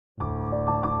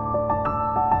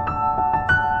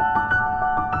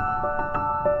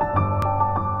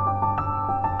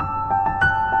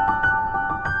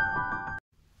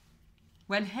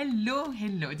Well,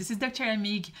 hello. This is Dr.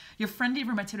 Amig, your friendly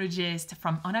rheumatologist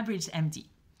from Unabridged MD.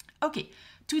 Okay,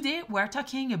 today we're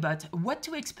talking about what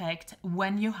to expect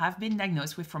when you have been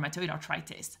diagnosed with rheumatoid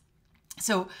arthritis.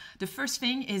 So the first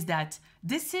thing is that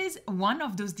this is one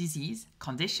of those disease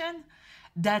conditions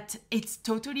that it's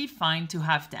totally fine to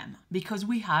have them because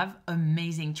we have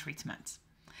amazing treatments.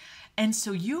 And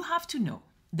so you have to know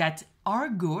that our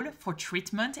goal for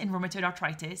treatment in rheumatoid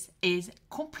arthritis is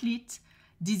complete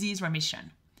disease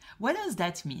remission. What does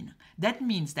that mean? That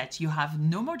means that you have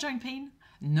no more joint pain,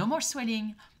 no more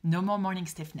swelling, no more morning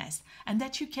stiffness, and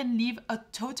that you can live a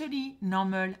totally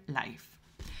normal life.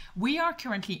 We are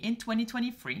currently in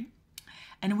 2023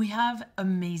 and we have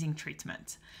amazing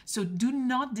treatment. So do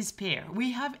not despair.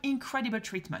 We have incredible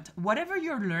treatment. Whatever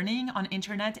you're learning on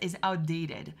internet is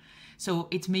outdated. So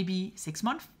it may be 6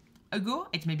 months ago,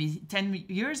 it may be 10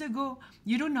 years ago,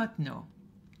 you do not know.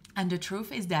 And the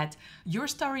truth is that your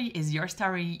story is your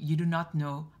story. You do not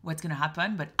know what's going to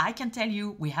happen, but I can tell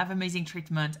you we have amazing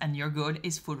treatment and your goal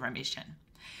is full remission.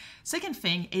 Second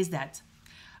thing is that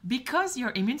because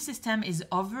your immune system is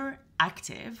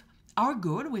overactive, our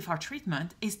goal with our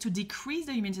treatment is to decrease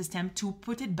the immune system to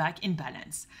put it back in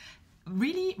balance.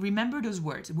 Really remember those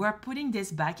words. We're putting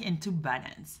this back into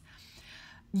balance.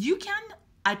 You can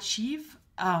achieve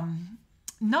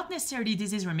not necessarily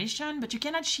disease remission, but you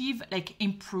can achieve like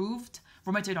improved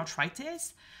rheumatoid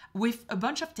arthritis with a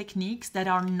bunch of techniques that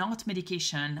are not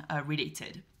medication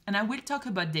related. And I will talk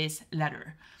about this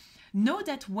later. Know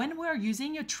that when we're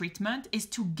using a treatment is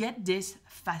to get this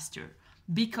faster,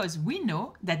 because we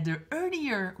know that the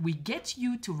earlier we get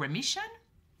you to remission,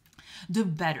 the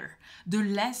better, the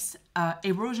less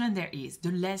erosion there is,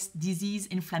 the less disease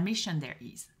inflammation there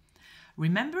is.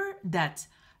 Remember that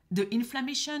the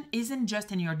inflammation isn't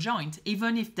just in your joint,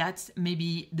 even if that's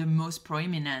maybe the most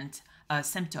prominent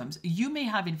symptoms. You may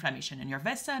have inflammation in your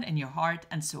vessel, in your heart,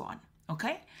 and so on,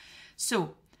 okay?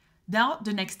 So now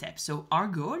the next step. So our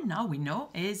goal, now we know,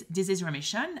 is disease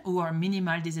remission or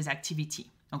minimal disease activity,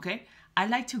 okay? I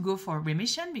like to go for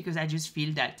remission because I just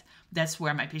feel that that's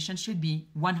where my patient should be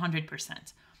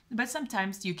 100%. But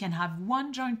sometimes you can have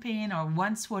one joint pain or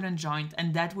one swollen joint,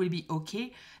 and that will be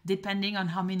okay depending on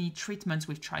how many treatments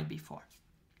we've tried before.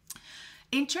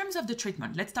 In terms of the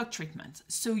treatment, let's talk treatment.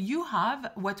 So you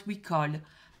have what we call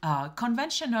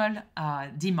conventional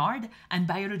DMARD and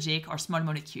biologic or small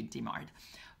molecule DMARD.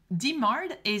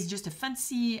 DMARD is just a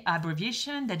fancy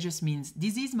abbreviation that just means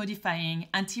disease-modifying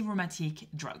anti-rheumatic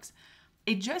drugs.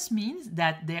 It just means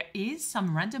that there is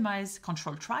some randomized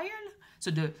control trial. So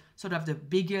the sort of the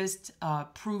biggest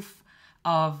proof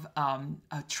of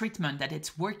a treatment that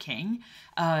it's working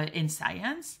in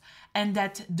science, and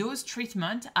that those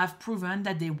treatments have proven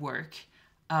that they work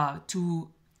to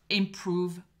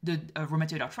improve the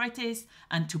rheumatoid arthritis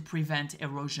and to prevent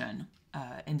erosion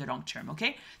in the long term,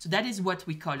 okay? So that is what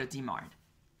we call a DMARD.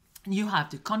 You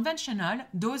have the conventional,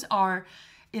 those are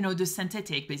the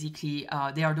synthetic, basically,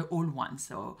 they are the old ones.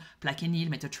 So plaquenil,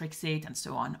 methotrexate, and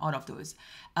so on, all of those.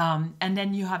 And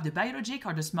then you have the biologic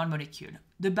or the small molecule.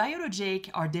 The biologic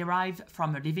are derived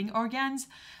from living organs,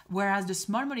 whereas the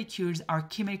small molecules are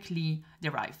chemically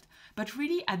derived. But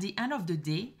really, at the end of the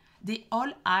day, they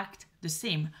all act the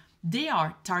same. They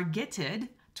are targeted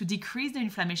to decrease the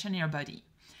inflammation in your body.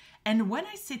 And when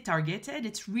I say targeted,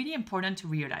 it's really important to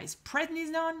realize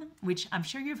prednisone, which I'm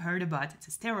sure you've heard about, it's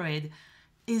a steroid,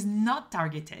 is not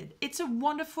targeted. It's a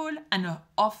wonderful and an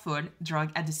awful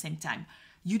drug at the same time.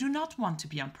 You do not want to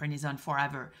be on prednisone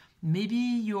forever. Maybe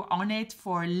you're on it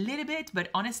for a little bit, but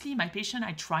honestly, my patient,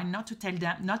 I try not to tell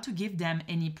them, not to give them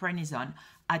any prednisone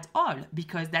at all,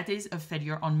 because that is a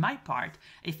failure on my part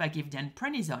if I give them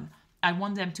prednisone. I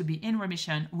want them to be in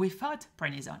remission without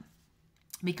prednisone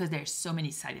because there's so many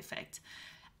side effects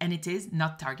and it is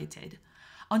not targeted.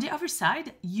 On the other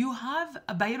side, you have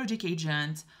a biologic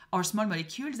agent or small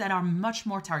molecules that are much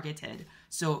more targeted.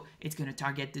 So it's going to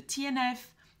target the TNF.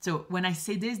 So when I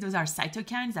say this, those are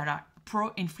cytokines that are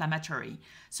pro-inflammatory.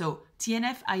 So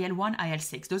TNF, IL-1,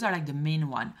 IL-6, those are like the main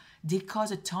one. They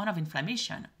cause a ton of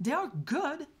inflammation. They are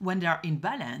good when they are in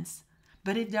balance,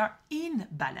 but if they are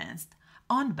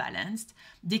unbalanced,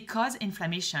 they cause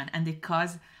inflammation and they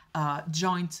cause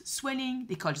joint swelling,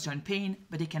 they cause joint pain,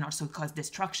 but they can also cause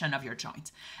destruction of your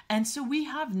joint. And so we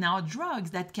have now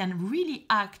drugs that can really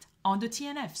act on the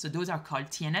TNF. So those are called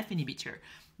TNF inhibitor.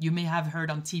 You may have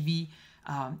heard on TV,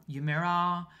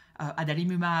 Humira,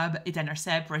 adalimumab,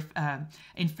 etanercept,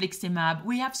 infliximab.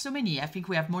 We have so many. I think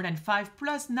we have more than 5,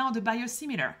 plus now the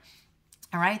biosimilar.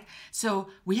 All right, so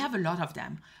we have a lot of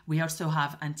them. We also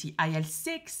have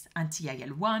anti-IL-6,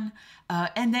 anti-IL-1,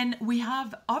 and then we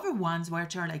have other ones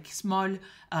which are like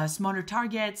smaller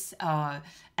targets,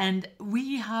 and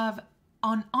we have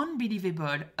an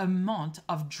unbelievable amount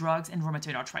of drugs in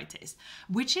rheumatoid arthritis,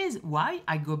 which is why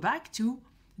I go back to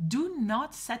do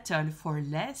not settle for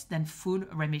less than full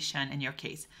remission in your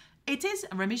case. It is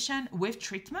remission with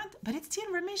treatment, but it's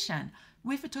still remission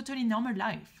with a totally normal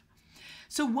life.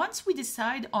 So once we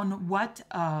decide on what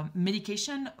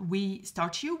medication we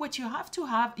start you, what you have to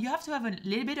have a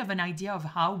little bit of an idea of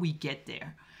how we get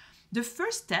there. The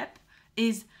first step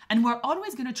is, and we're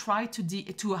always going to try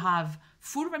to have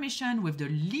full remission with the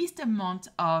least amount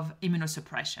of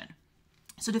immunosuppression.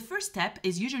 So the first step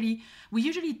is we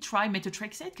usually try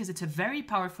methotrexate because it's a very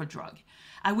powerful drug.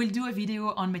 I will do a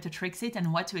video on methotrexate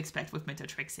and what to expect with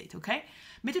methotrexate, okay?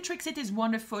 Methotrexate is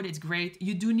wonderful, it's great.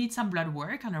 You do need some blood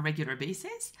work on a regular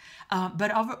basis,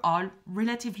 but overall,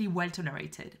 relatively well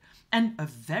tolerated and a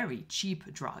very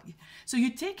cheap drug. So you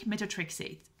take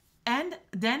methotrexate and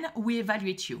then we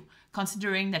evaluate you,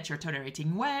 considering that you're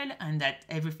tolerating well and that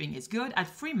everything is good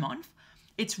at 3 months.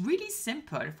 It's really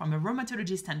simple from a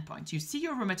rheumatology standpoint. You see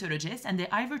your rheumatologist and they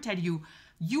either tell you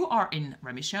you are in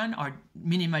remission or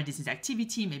minimal disease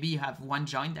activity. Maybe you have one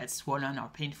joint that's swollen or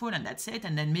painful and that's it.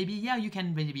 And then maybe, yeah, you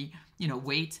can maybe,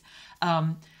 wait.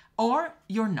 Or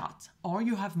you're not, or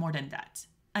you have more than that.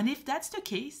 And if that's the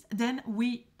case, then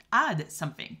we add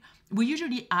something. We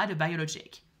usually add a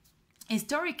biologic.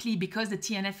 Historically, because the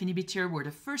TNF inhibitor were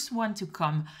the first one to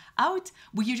come out,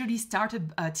 we usually start a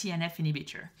TNF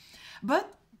inhibitor.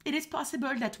 But it is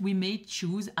possible that we may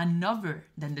choose another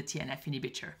than the TNF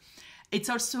inhibitor.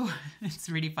 It's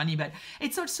really funny, but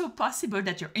it's also possible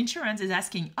that your insurance is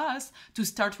asking us to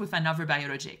start with another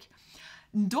biologic.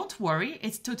 Don't worry,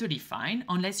 it's totally fine,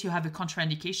 unless you have a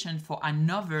contraindication for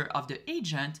another of the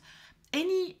agent.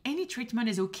 Any treatment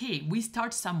is okay. We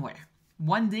start somewhere.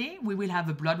 One day we will have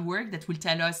a blood work that will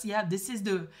tell us, yeah, this is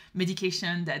the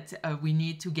medication that we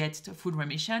need to get to full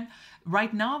remission.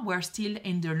 Right now, we're still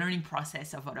in the learning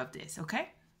process of all of this, okay?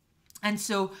 And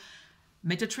so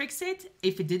methotrexate,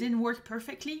 if it didn't work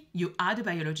perfectly, you add a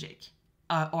biologic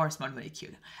or a small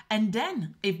molecule. And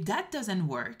then if that doesn't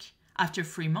work, after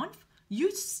 3 months,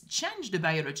 you change the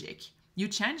biologic. You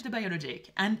change the biologic.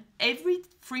 And every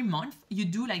 3 months, you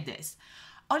do like this.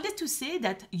 All that to say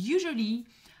that usually,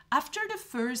 after the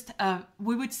first,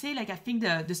 we would say, I think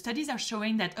the studies are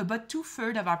showing that about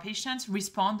 2/3 of our patients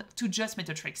respond to just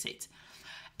methotrexate.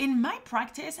 In my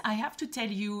practice, I have to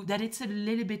tell you that it's a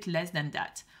little bit less than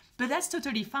that, but that's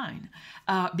totally fine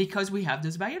because we have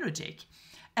those biologic.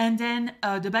 And then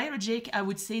the biologic, I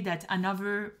would say that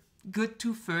another good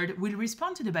 2/3 will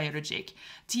respond to the biologic.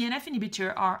 TNF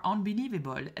inhibitors are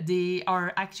unbelievable. They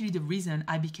are actually the reason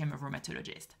I became a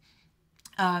rheumatologist.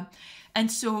 And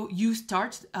so you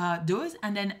start those,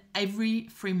 and then every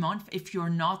 3 months, if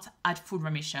you're not at full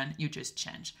remission, you just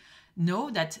change.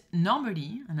 Know that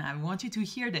normally, and I want you to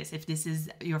hear this, if this is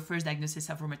your first diagnosis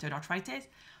of rheumatoid arthritis,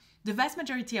 the vast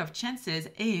majority of chances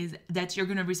is that you're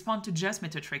going to respond to just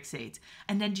methotrexate.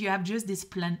 And then you have just this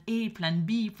plan A, plan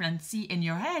B, plan C in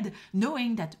your head,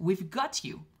 knowing that we've got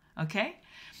you, okay?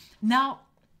 Now,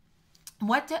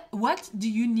 what do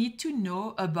you need to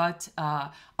know about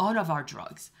all of our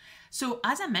drugs? So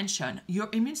as I mentioned, your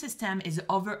immune system is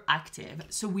overactive,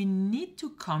 so we need to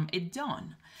calm it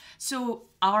down. So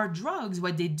our drugs,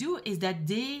 what they do is that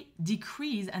they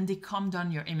decrease and they calm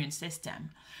down your immune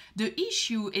system. The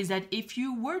issue is that if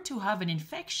you were to have an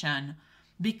infection,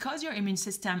 because your immune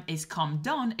system is calmed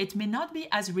down, it may not be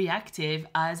as reactive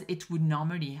as it would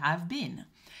normally have been.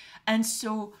 And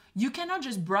so you cannot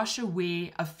just brush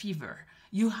away a fever.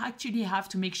 You actually have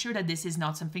to make sure that this is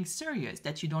not something serious,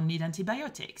 that you don't need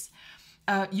antibiotics.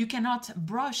 You cannot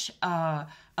brush a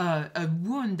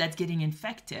wound that's getting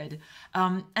infected.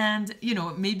 And,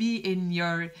 maybe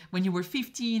when you were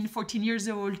 15, 14 years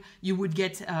old, you would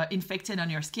get infected on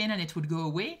your skin and it would go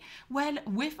away. Well,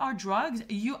 with our drugs,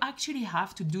 you actually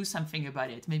have to do something about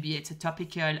it. Maybe it's a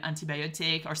topical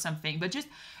antibiotic or something, but just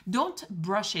don't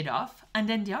brush it off. And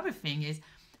then the other thing is,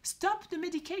 stop the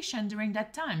medication during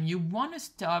that time. You want to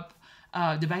stop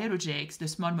the biologics, the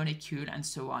small molecule, and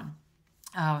so on.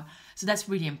 So that's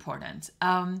really important.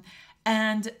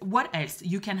 And what else?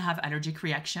 You can have allergic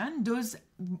reaction. Those,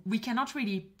 we cannot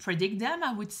really predict them.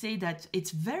 I would say that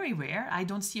it's very rare. I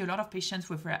don't see a lot of patients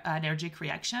with allergic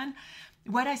reaction.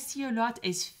 What I see a lot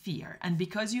is fear. And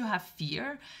because you have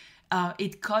fear,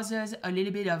 it causes a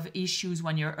little bit of issues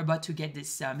when you're about to get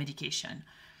this medication.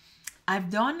 I've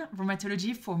done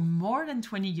rheumatology for more than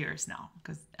 20 years now,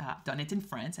 because I've done it in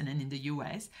France and then in the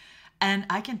US. And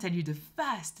I can tell you the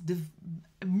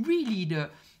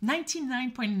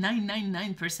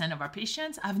 99.999% of our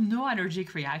patients have no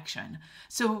allergic reaction.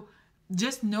 So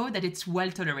just know that it's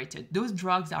well tolerated. Those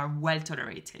drugs are well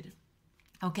tolerated.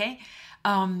 Okay.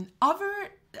 Other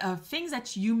things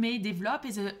that you may develop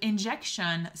is an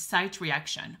injection site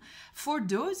reaction. For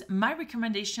those, my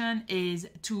recommendation is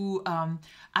to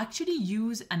actually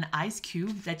use an ice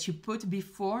cube that you put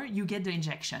before you get the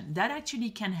injection. That actually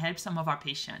can help some of our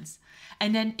patients.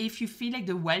 And then if you feel like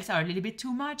the wells are a little bit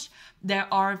too much, there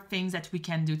are things that we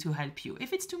can do to help you.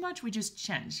 If it's too much, we just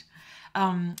change.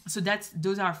 So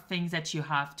those are things that you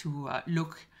have to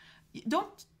look.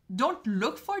 Don't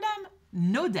look for them,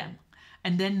 know them.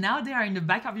 And then now they are in the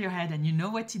back of your head and you know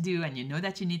what to do and you know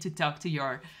that you need to talk to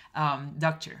your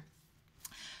doctor.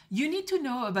 You need to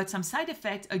know about some side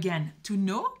effects, again, to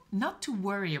know, not to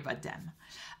worry about them.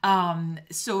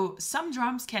 So some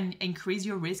drugs can increase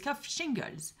your risk of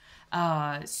shingles.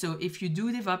 So if you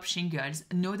do develop shingles,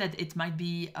 know that it might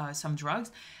be some drugs.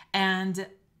 And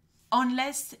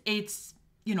unless it's,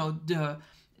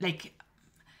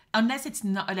 unless it's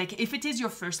not, like if it is your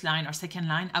first line or second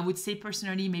line, I would say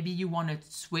personally, maybe you want to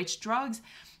switch drugs.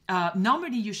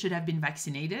 Normally you should have been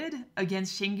vaccinated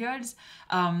against shingles.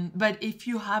 But if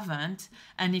you haven't,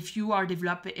 and if you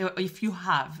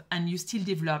have and you still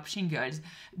develop shingles,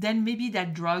 then maybe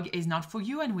that drug is not for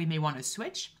you and we may want to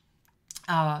switch.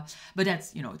 But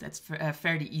that's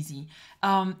fairly easy.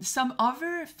 Some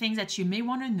other things that you may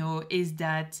want to know is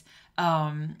that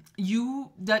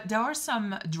there are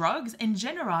some drugs, in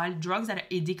general, drugs that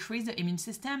decrease the immune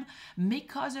system may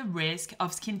cause a risk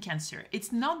of skin cancer.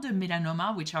 It's not the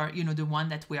melanoma, which are, the one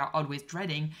that we are always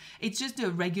dreading. It's just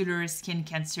the regular skin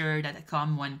cancer that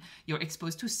come when you're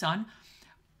exposed to sun.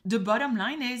 The bottom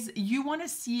line is you want to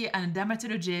see a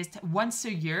dermatologist once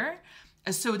a year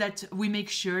so that we make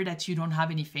sure that you don't have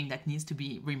anything that needs to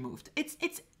be removed.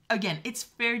 It's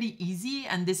fairly easy,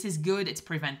 and this is good. It's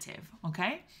preventive,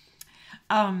 okay?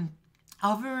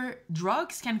 Other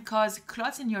drugs can cause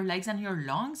clots in your legs and your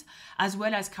lungs, as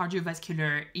well as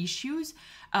cardiovascular issues.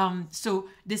 So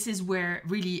this is where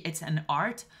really it's an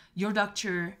art. Your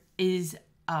doctor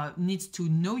needs to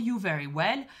know you very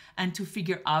well and to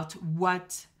figure out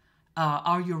what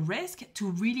are your risks,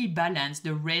 to really balance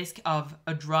the risk of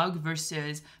a drug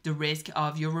versus the risk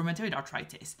of your rheumatoid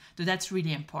arthritis. So that's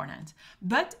really important.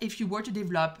 But if you were to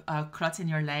develop clots in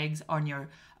your legs or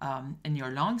in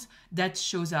your lungs, that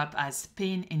shows up as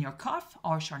pain in your cough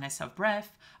or shortness of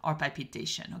breath or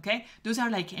palpitation, okay? Those are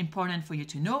important for you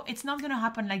to know. It's not gonna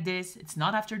happen like this. It's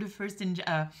not after the first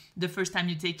time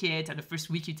you take it or the first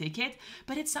week you take it,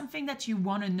 but it's something that you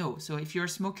wanna know. So if you're a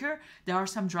smoker, there are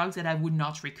some drugs that I would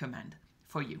not recommend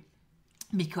for you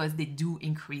because they do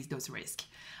increase those risks,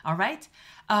 all right?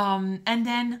 And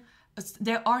then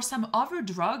there are some other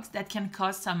drugs that can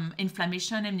cause some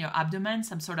inflammation in your abdomen,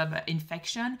 some sort of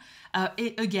infection.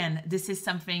 Again, this is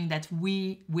something that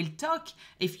we will talk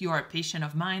if you're a patient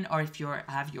of mine or if you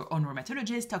have your own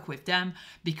rheumatologist, talk with them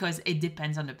because it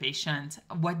depends on the patient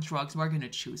what drugs we're going to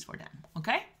choose for them,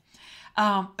 okay?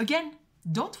 Again,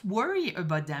 don't worry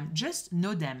about them, just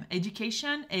know them.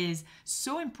 Education is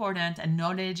so important and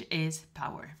knowledge is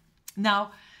power.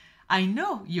 Now, I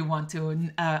know you want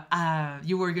to,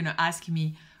 you were going to ask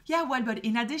me, yeah, well, but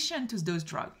in addition to those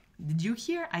drugs, did you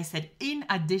hear? I said in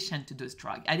addition to those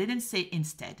drugs. I didn't say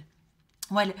instead.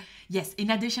 Well, yes, in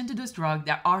addition to those drugs,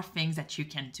 there are things that you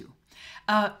can do.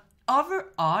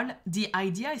 Overall, the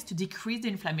idea is to decrease the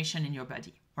inflammation in your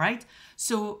body, right?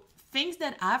 So things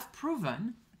that I've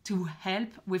proven to help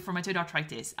with rheumatoid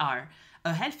arthritis are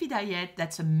a healthy diet,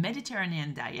 that's a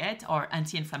Mediterranean diet or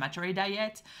anti-inflammatory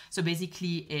diet. So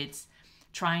basically it's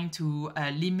trying to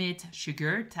limit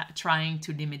sugar, trying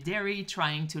to limit dairy,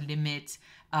 trying to limit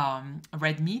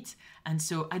red meat. And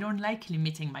so I don't like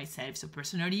limiting myself. So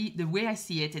personally, the way I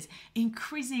see it is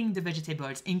increasing the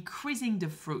vegetables, increasing the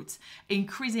fruits,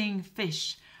 increasing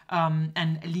fish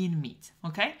and lean meat,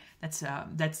 okay? That's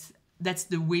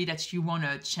the way that you want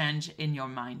to change in your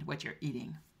mind what you're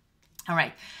eating. All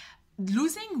right.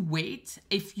 Losing weight,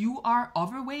 if you are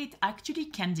overweight, actually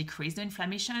can decrease the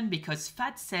inflammation because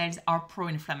fat cells are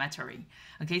pro-inflammatory.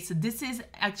 Okay, so this is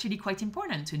actually quite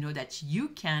important to know that you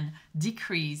can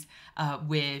decrease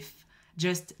with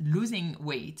just losing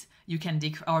weight. You can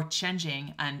or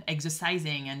changing and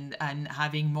exercising and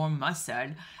having more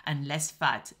muscle and less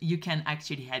fat. You can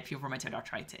actually help your rheumatoid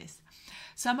arthritis.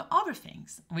 Some other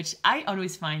things, which I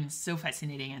always find so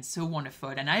fascinating and so wonderful,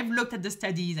 and I've looked at the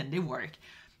studies and they work.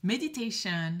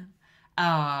 Meditation,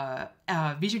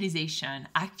 visualization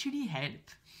actually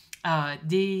help.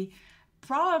 They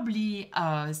probably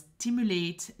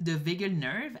stimulate the vagal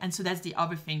nerve. And so that's the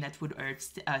other thing that would hurt,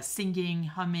 singing,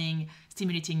 humming,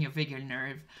 stimulating your vagal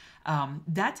nerve.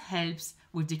 That helps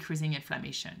with decreasing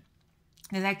inflammation.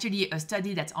 There's actually a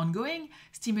study that's ongoing,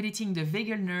 stimulating the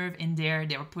vagal nerve in there.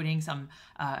 They were putting some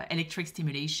electric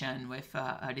stimulation with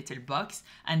a little box,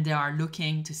 and they are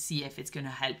looking to see if it's going to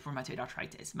help rheumatoid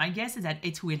arthritis. My guess is that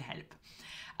it will help.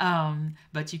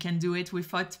 But you can do it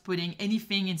without putting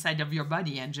anything inside of your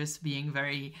body and just being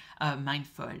very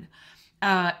mindful.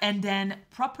 And then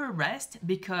proper rest,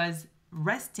 because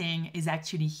resting is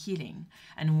actually healing.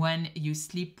 And when you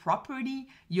sleep properly,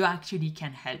 you actually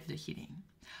can help the healing.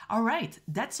 All right,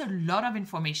 that's a lot of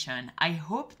information. I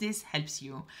hope this helps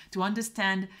you to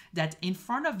understand that in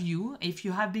front of you, if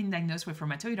you have been diagnosed with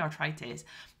rheumatoid arthritis,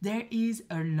 there is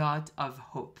a lot of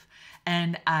hope.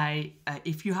 And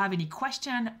if you have any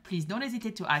question, please don't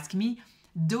hesitate to ask me.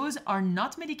 Those are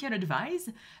not medical advice,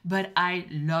 but I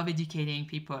love educating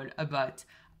people about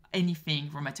anything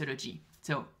rheumatology.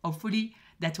 So hopefully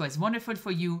that was wonderful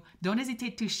for you. Don't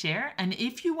hesitate to share. And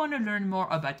if you want to learn more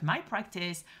about my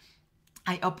practice,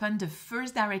 I opened the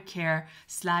first direct care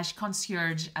 /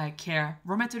 concierge care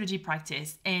rheumatology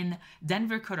practice in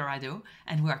Denver, Colorado,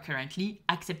 and we are currently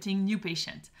accepting new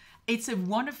patients. It's a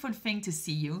wonderful thing to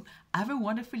see you. Have a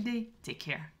wonderful day. Take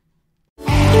care.